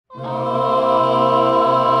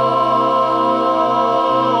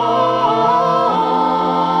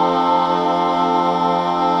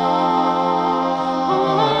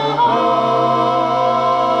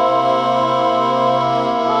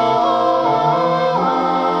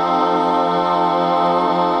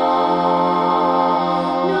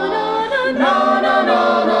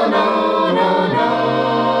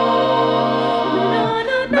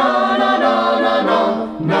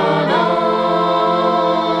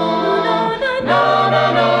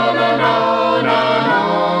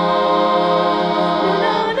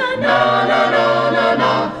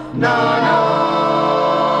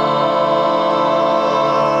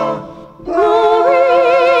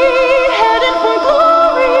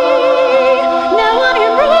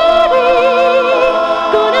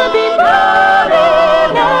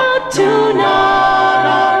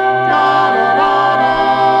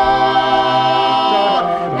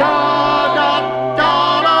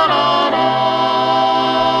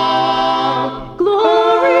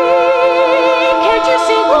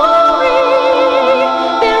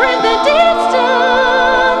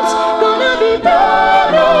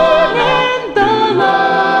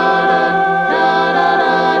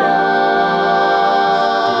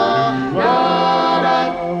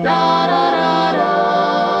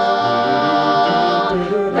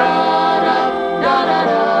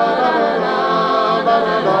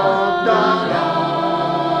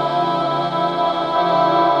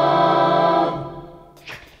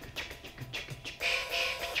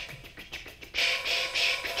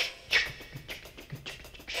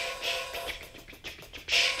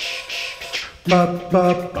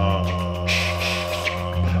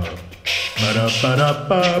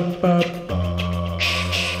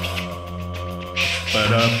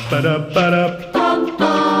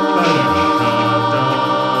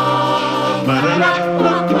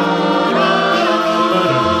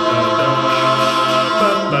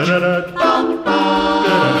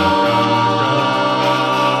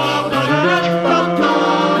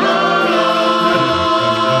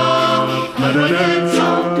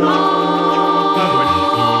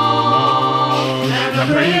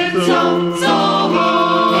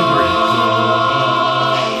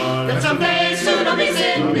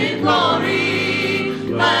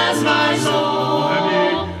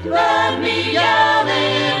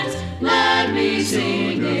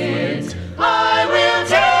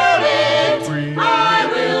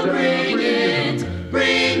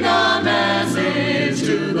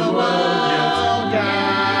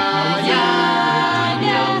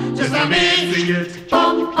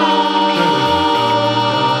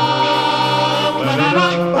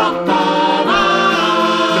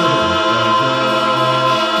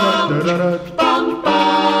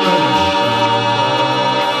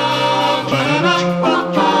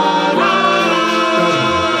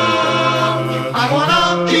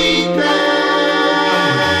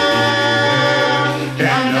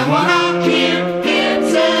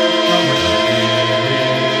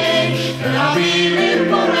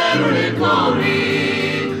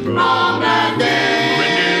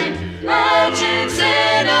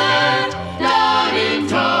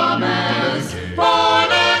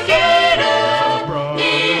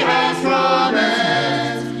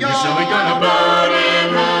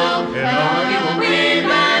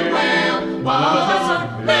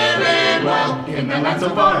So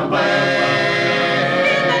far away.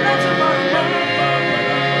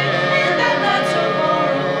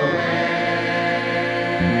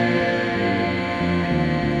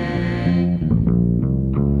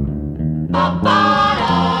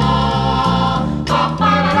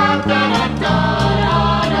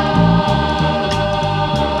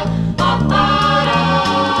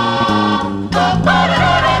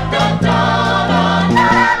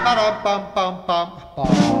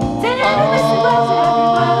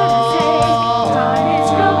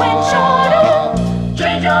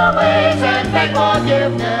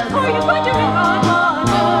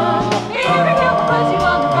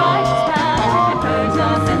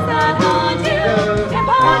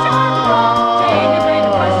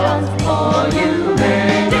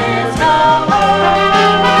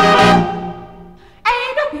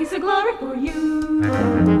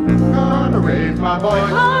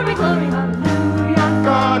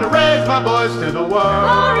 Voice to the world.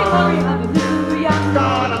 Glory, glory, hallelujah.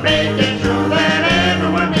 Gonna make it true that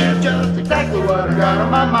everyone hears just exactly what I got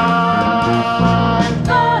on my mind.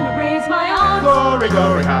 Gonna raise my arms. Glory,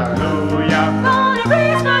 glory, hallelujah. Gonna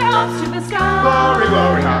raise my arms to the sky. Glory,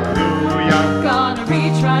 glory, hallelujah. Gonna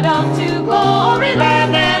reach right up to glory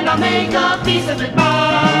land and I'll make a piece of it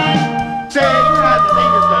mine. Satan has the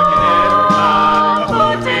fingers stuck in every eye, a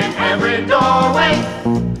foot in every doorway.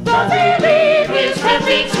 Don't believe his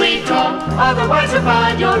tempting sweet tongue, otherwise you'll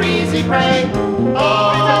find your easy prey.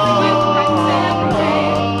 Oh,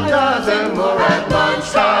 dozen more at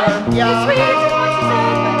lunchtime. Yeah. Sweet what she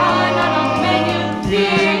said, but I'm not on the menu. He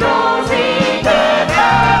goes eat and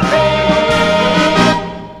happy.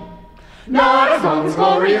 Not as long as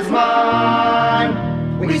glory is mine.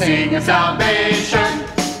 We sing of salvation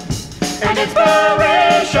and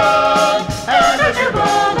inspiration and a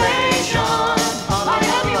jubilation.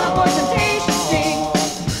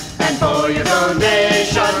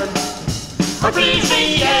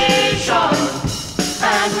 Appreciation,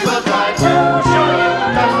 and we will try to show you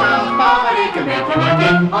that some poverty can make you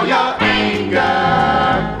wicked. All your anger,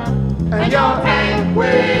 and your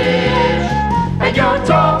anguish, and your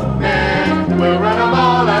torment, we'll run them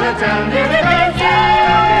all out of town. Here it is,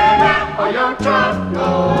 yeah, all your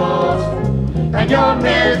troubles, and your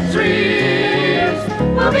miseries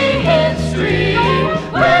will be history.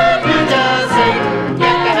 When you just sing,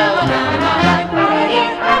 get the hell out of my life,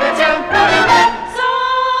 out of town.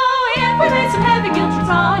 We lay some heavy guilt trips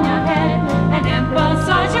on your head and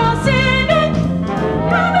emphasize your sinning.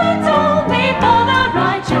 Heaven's only for the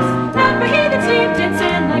righteous, not for he that's steeped in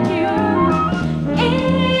sin like you.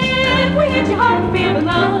 If we hit your heart with fear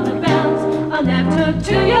below the bells, I'll left hook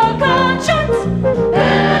to your conscience.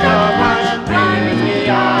 And our passion dreamy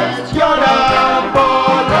eyes, you're down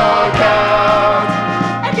for the count.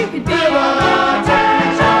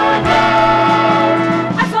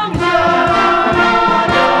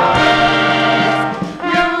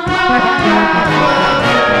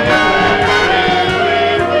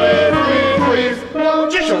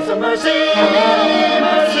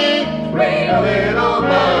 mercy, rain a little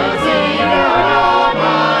mercy on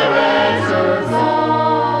my wretched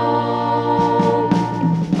soul.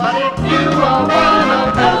 But if you are one of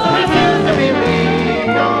those who refuse to believe,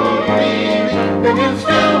 don't believe, then you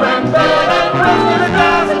still remember that close to the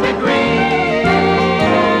thousand degrees.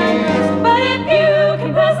 But if you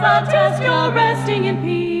can pass that test, you're resting in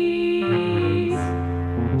peace.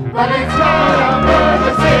 But it's not our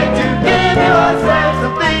purpose to give yourself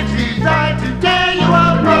some things designed to tear you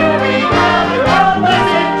up, moving out your own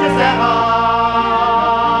best interest at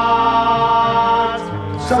heart.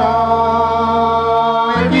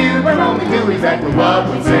 So if you can only do exactly what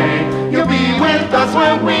we say, you'll be with us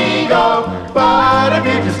when we go. But if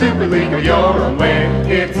you just stupidly go your own way,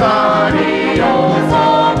 it's adios.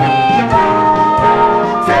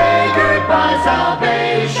 Say goodbye,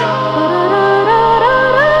 salvation.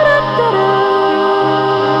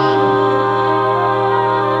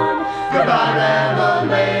 Goodbye,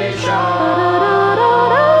 revelation.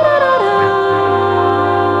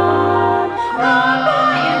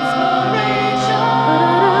 Goodbye, inspiration.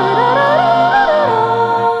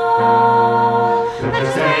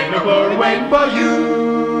 There's ain't no glory waiting for you.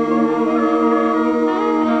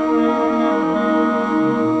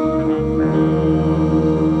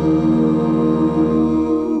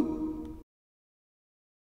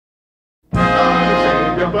 Gonna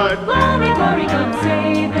save your blood. Glory, glory, come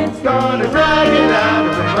save it. Gonna drag it